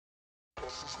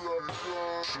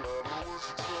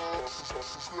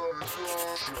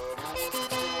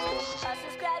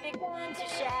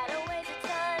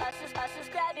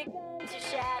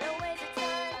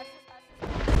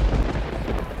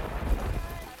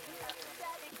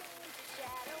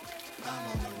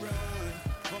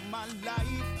My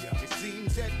life, it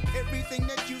seems that everything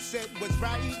that you said was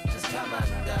right. Just come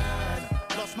undone.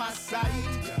 Lost my sight,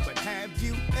 but have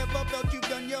you ever felt you've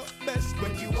done your best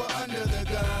when you were under the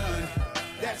gun?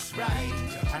 That's right,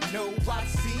 I know I've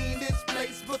seen this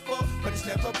place before, but it's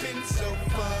never been so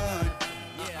fun.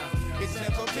 Yeah, it's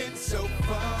never been so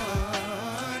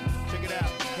fun. Check it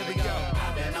out, here we go.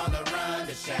 I've been on the run,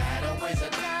 the shadow is a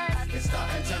gun. It's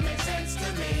starting to make sense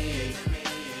to me.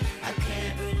 I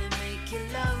can't really make you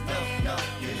love me. No,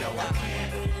 you know I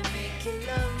can't really make you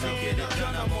love me. To get it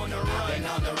done, I'm on the run. I've been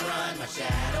on the run, my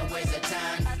shadow weighs a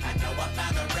ton. I know I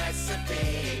found the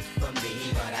recipe for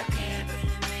me, but I can't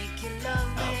really make you love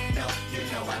me. No, you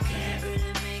know I can't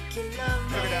really make you love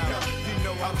me. Check it out, you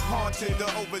know I'm haunted the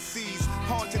overseas,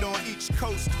 haunted on each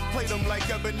coast. Played them like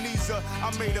Ebenezer, I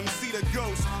made them see the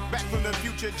ghost. Back from the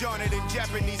future, John it in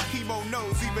Japanese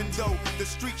kimonos. Even though the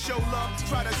street show love,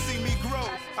 try to see me grow.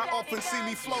 I often see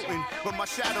me floating, but my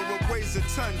shadow it weighs a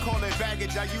ton. Call it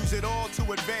baggage, I use it all to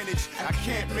advantage. I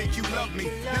can't make you love me,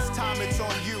 this time it's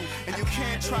on you. And you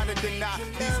can't try to deny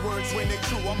these words when they're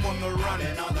true. I'm on the run.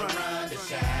 I've been on the run, the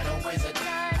shadow weighs a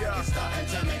ton. It's starting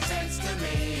to make sense to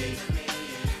me.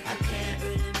 I can't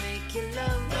really make you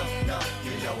love me. No,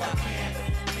 you know I can't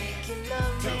really make you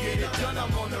love me. To get it done,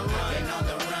 I'm on the run. I've been on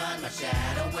the run, my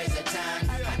shadow weighs a ton.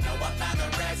 I know I found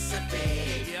the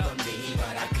recipe for me,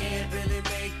 but I can't really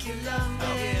make you love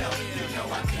me. No, you know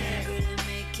I can't really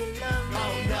make you love me.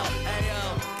 Oh no, hey yo,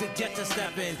 could get to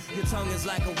stepping. Your tongue is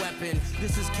like a weapon.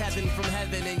 This is Kevin from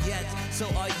heaven, and yet so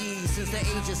are ye. Since the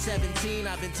age of 17,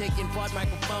 I've been taking part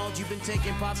microphones. You've been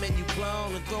taking part menu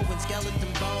clone and throwing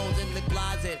skeleton bones in the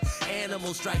closet.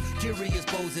 Animals strike curious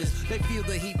poses. They feel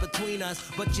the heat between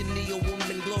us, but you need a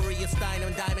woman, Gloria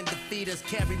Steinem, diamond defeat us,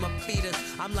 carry my fetus.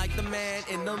 I'm like the man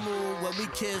in the moon when we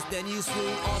kiss, then you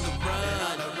swoon on the run. I've been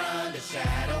on the run, the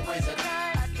shadow weighs a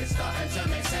ton. It's starting to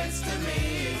make sense to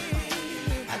me.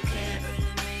 I can't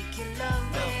really make you love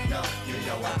me. No, you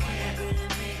know I can't really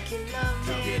make you love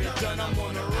me. To get it done, I'm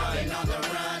on the run. I've been on the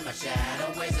run, my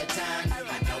shadow weighs a ton.